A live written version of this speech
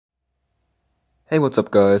Hey, what's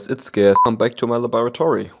up guys, it's Scarce. I'm back to my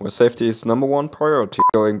laboratory, where safety is #1 priority.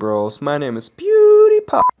 Going bros, my name is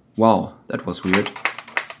PewDiePie. Wow, that was weird.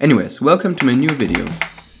 Anyways, welcome to my new video.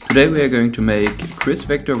 Today we are going to make Kriss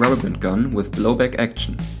Vector Rubberband Gun with blowback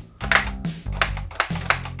action.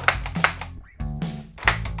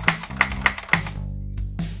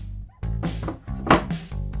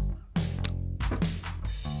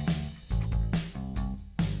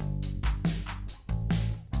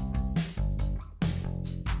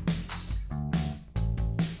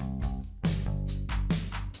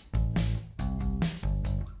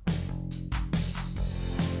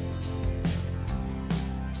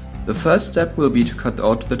 The first step will be to cut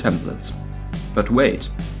out the templates. But wait,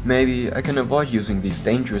 maybe I can avoid using these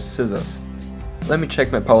dangerous scissors. Let me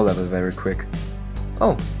check my power level very quick.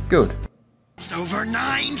 Oh, good. It's over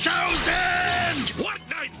 9,000! What,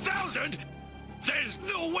 9,000? There's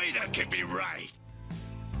no way that can be right!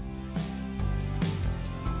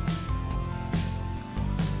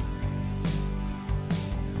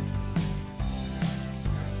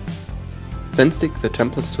 Then stick the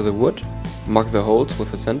templates to the wood, mark the holes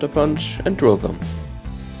with a center punch and drill them.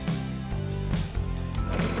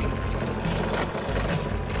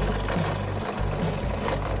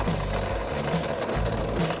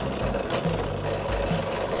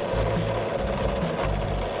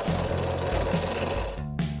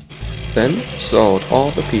 Then saw out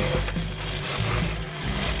all the pieces.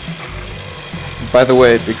 By the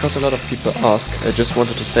way, because a lot of people ask, I just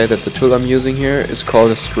wanted to say that the tool I'm using here is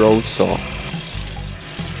called a scroll saw.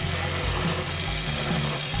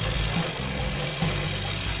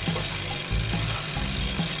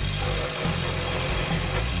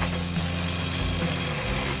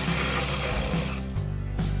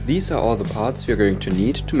 These are all the parts we are going to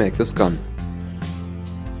need to make this gun.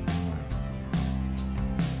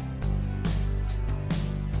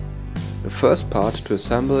 The first part to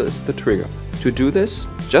assemble is the trigger. To do this,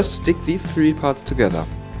 just stick these three parts together.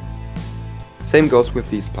 Same goes with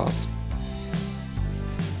these parts.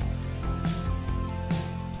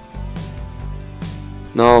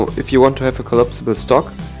 Now, if you want to have a collapsible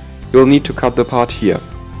stock, you'll need to cut the part here.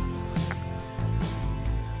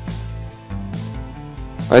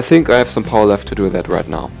 I think I have some power left to do that right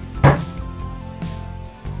now.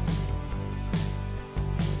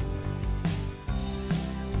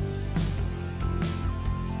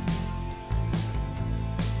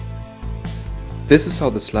 This is how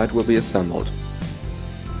the slide will be assembled.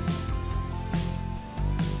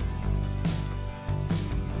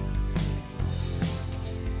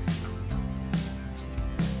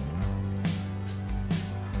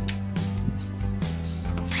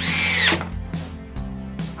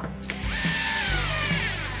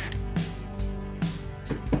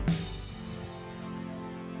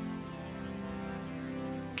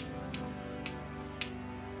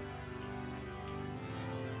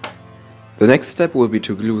 The next step will be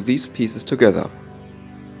to glue these pieces together.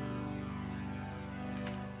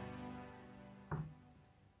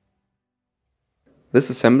 This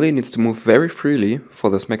assembly needs to move very freely for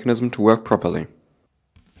this mechanism to work properly.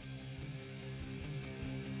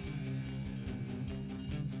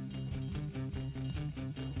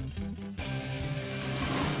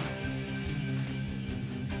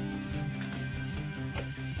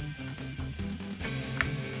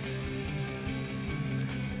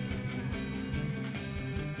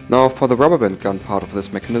 Now for the rubberband gun part of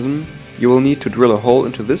this mechanism, you will need to drill a hole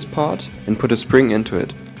into this part and put a spring into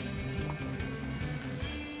it.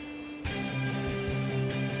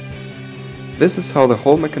 This is how the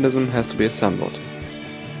whole mechanism has to be assembled.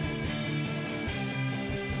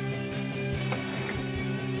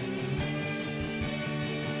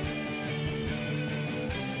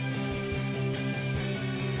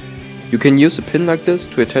 You can use a pin like this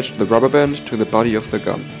to attach the rubber band to the body of the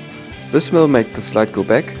gun. This will make the slide go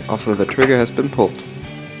back after the trigger has been pulled.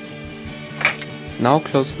 Now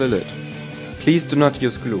close the lid. Please do not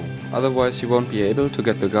use glue, otherwise you won't be able to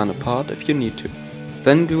get the gun apart if you need to.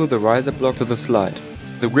 Then glue the riser block to the slide.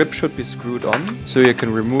 The grip should be screwed on, so you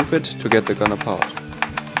can remove it to get the gun apart.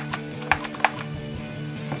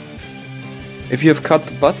 If you have cut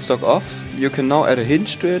the buttstock off, you can now add a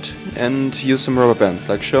hinge to it and use some rubber bands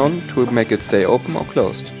like shown to make it stay open or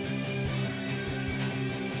closed.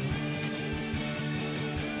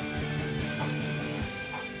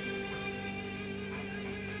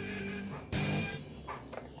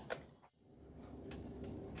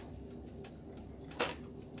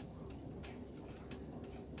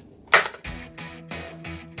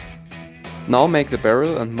 Now make the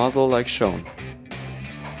barrel and muzzle like shown.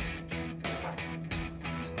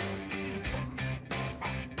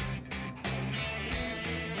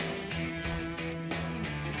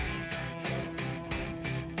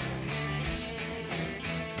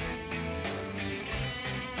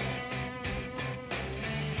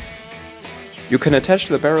 You can attach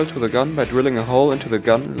the barrel to the gun by drilling a hole into the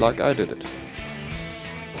gun like I did it.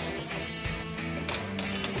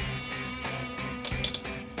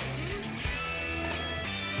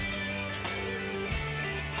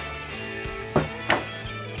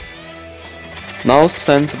 Now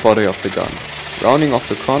sand the body of the gun. Rounding off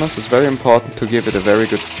the corners is very important to give it a very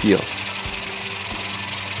good feel.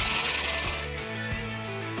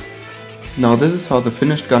 Now this is how the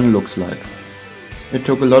finished gun looks like. It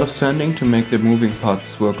took a lot of sanding to make the moving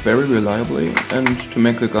parts work very reliably and to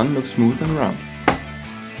make the gun look smooth and round.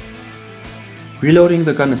 Reloading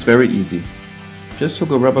the gun is very easy. Just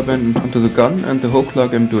hook a rubber band onto the gun and the hook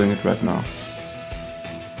like I'm doing it right now.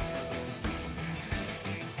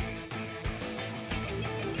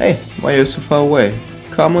 Hey, why are you so far away?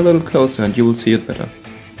 Come a little closer and you will see it better.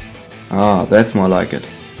 Ah, that's more like it.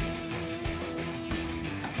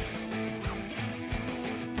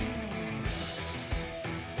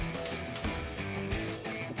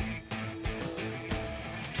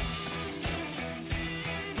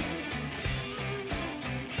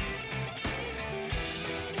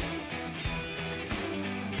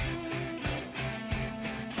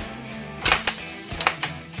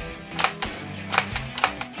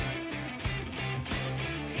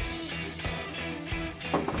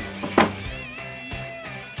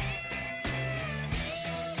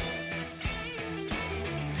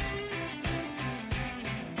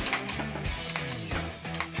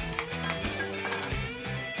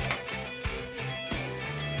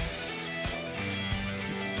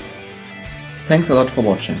 Thanks a lot for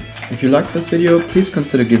watching. If you liked this video, please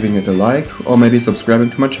consider giving it a like or maybe subscribing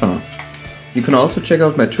to my channel. You can also check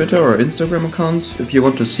out my Twitter or Instagram accounts if you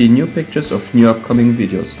want to see new pictures of new upcoming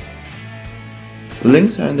videos. The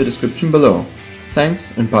links are in the description below.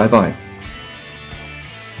 Thanks and bye bye.